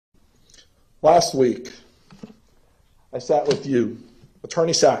Last week, I sat with you,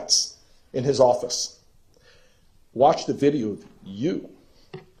 Attorney Sachs, in his office. Watched the video of you.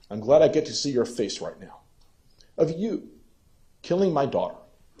 I'm glad I get to see your face right now. Of you killing my daughter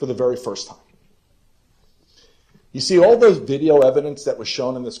for the very first time. You see, all those video evidence that was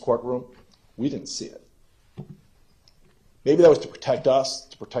shown in this courtroom, we didn't see it. Maybe that was to protect us,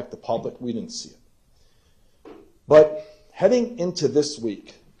 to protect the public. We didn't see it. But heading into this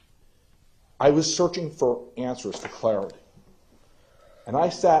week, I was searching for answers, for clarity. And I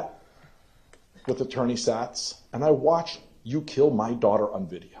sat with Attorney Sachs, and I watched you kill my daughter on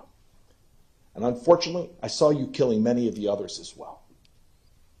video. And unfortunately, I saw you killing many of the others as well.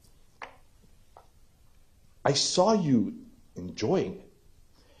 I saw you enjoying it.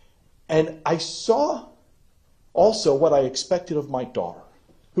 And I saw also what I expected of my daughter,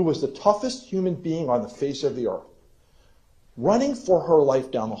 who was the toughest human being on the face of the earth, running for her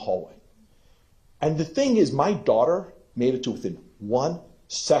life down the hallway. And the thing is, my daughter made it to within 1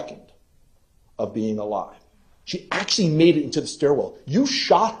 second of being alive. She actually made it into the stairwell. You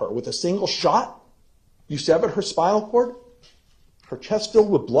shot her with a single shot. You severed her spinal cord, her chest filled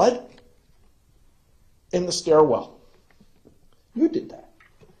with blood, in the stairwell. You did that.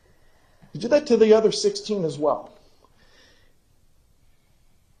 You did that to the other 16 as well.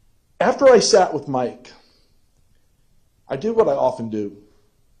 After I sat with Mike, I did what I often do.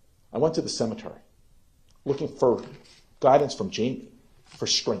 I went to the cemetery, looking for guidance from Jaime, for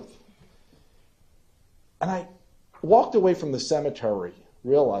strength. And I walked away from the cemetery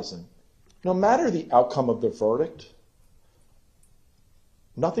realizing no matter the outcome of the verdict,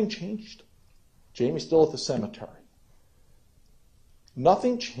 nothing changed. Jaime's still at the cemetery.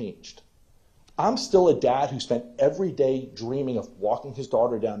 Nothing changed. I'm still a dad who spent every day dreaming of walking his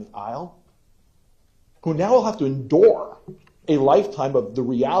daughter down the aisle, who now will have to endure a lifetime of the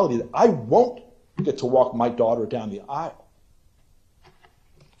reality that I won't get to walk my daughter down the aisle.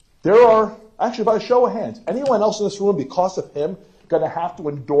 There are, actually by a show of hands, anyone else in this room, because of him, going to have to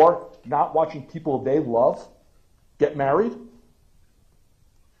endure not watching people they love get married?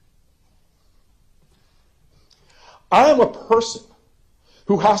 I am a person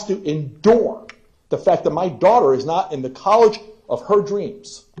who has to endure the fact that my daughter is not in the college of her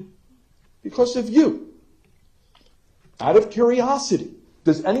dreams because of you. Out of curiosity,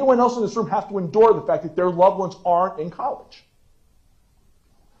 does anyone else in this room have to endure the fact that their loved ones aren't in college?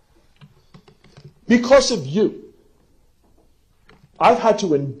 Because of you, I've had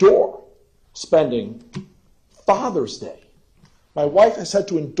to endure spending Father's Day. My wife has had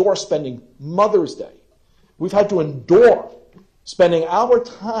to endure spending Mother's Day. We've had to endure spending our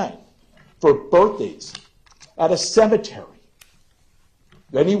time for birthdays at a cemetery.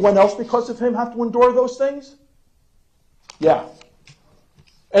 Anyone else, because of him, have to endure those things? Yeah.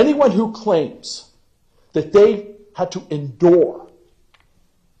 Anyone who claims that they had to endure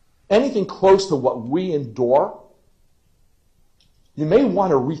anything close to what we endure, you may want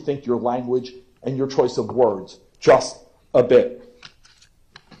to rethink your language and your choice of words just a bit.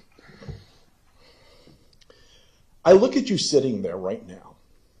 I look at you sitting there right now,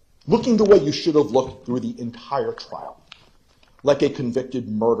 looking the way you should have looked through the entire trial, like a convicted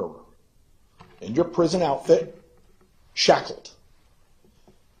murderer, in your prison outfit, shackled.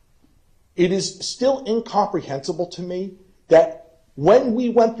 It is still incomprehensible to me that when we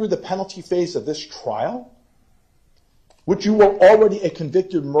went through the penalty phase of this trial, which you were already a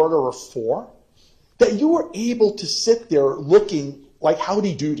convicted murderer for, that you were able to sit there looking like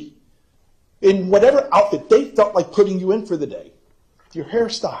Howdy Doody, in whatever outfit they felt like putting you in for the day. Your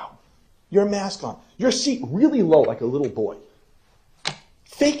hairstyle, your mask on, your seat really low like a little boy.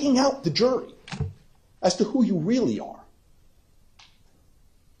 Faking out the jury as to who you really are.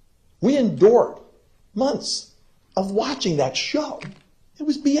 We endured months of watching that show. It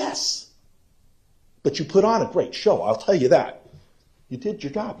was BS. But you put on a great show, I'll tell you that. You did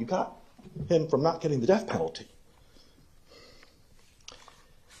your job. You got him from not getting the death penalty.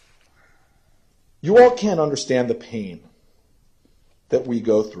 You all can't understand the pain that we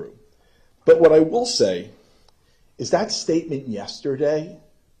go through. But what I will say is that statement yesterday,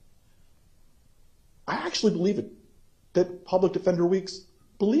 I actually believe it, that Public Defender Weeks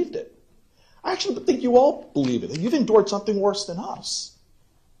believed it. I actually think you all believe it. You've endured something worse than us,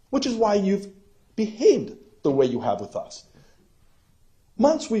 which is why you've behaved the way you have with us.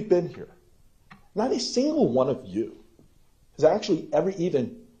 Months we've been here. Not a single one of you has actually ever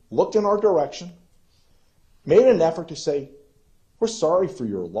even looked in our direction, made an effort to say, we're sorry for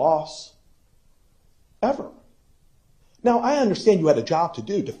your loss, ever. Now, I understand you had a job to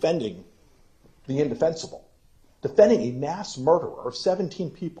do defending the indefensible, defending a mass murderer of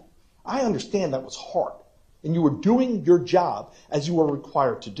 17 people. I understand that was hard, and you were doing your job as you were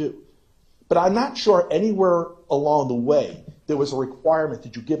required to do. But I'm not sure anywhere along the way there was a requirement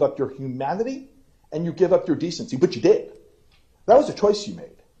that you give up your humanity and you give up your decency, but you did. That was a choice you made.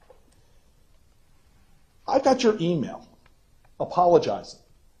 I got your email apologizing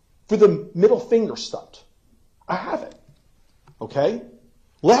for the middle finger stunt. I have it, okay?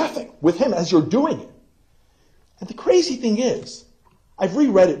 Laughing with him as you're doing it. And the crazy thing is, I've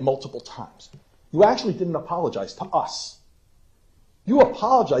reread it multiple times. You actually didn't apologize to us. You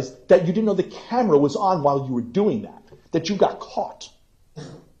apologized that you didn't know the camera was on while you were doing that you got caught.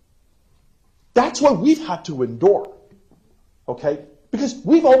 That's what we've had to endure, okay? Because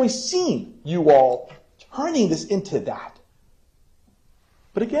we've always seen you all turning this into that.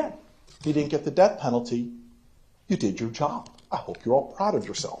 But again, you didn't get the death penalty. You did your job. I hope you're all proud of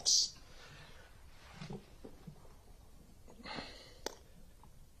yourselves.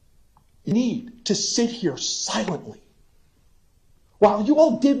 You need to sit here silently while you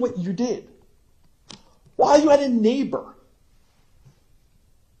all did what you did. While you had a neighbor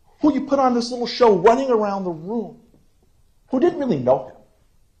who you put on this little show running around the room, who didn't really know him.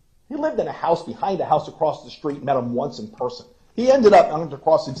 He lived in a house behind a house across the street, met him once in person. He ended up under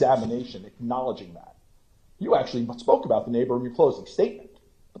cross-examination acknowledging that. You actually spoke about the neighbor in your closing statement,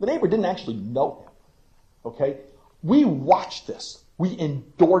 but the neighbor didn't actually know him. Okay? We watched this. We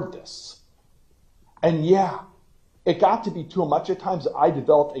endured this. And yeah, it got to be too much at times that I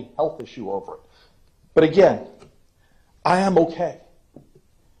developed a health issue over it. But again, I am okay.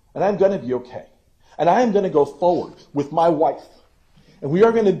 And I'm going to be okay. And I am going to go forward with my wife. And we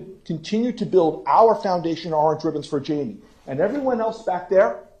are going to continue to build our foundation, Orange Ribbons for Jamie. And everyone else back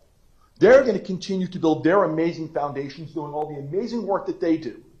there, they're going to continue to build their amazing foundations, doing all the amazing work that they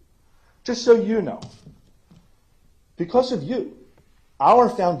do. Just so you know, because of you, our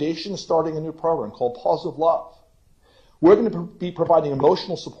foundation is starting a new program called Paws of Love. We're going to be providing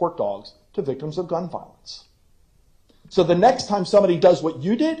emotional support dogs to victims of gun violence. So the next time somebody does what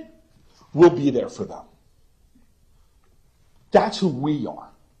you did, we'll be there for them. That's who we are.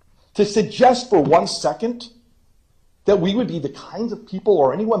 To suggest for 1 second that we would be the kinds of people,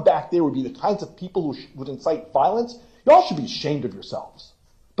 or anyone back there would be the kinds of people who would incite violence, y'all should be ashamed of yourselves.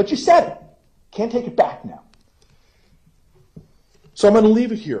 But you said it. Can't take it back now. So I'm going to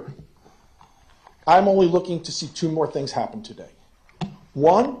leave it here. I'm only looking to see 2 more things happen today.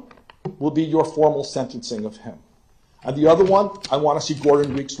 One will be your formal sentencing of him. And the other one, I want to see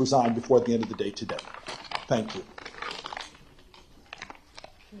Gordon Weeks resign before the end of the day today. Thank you.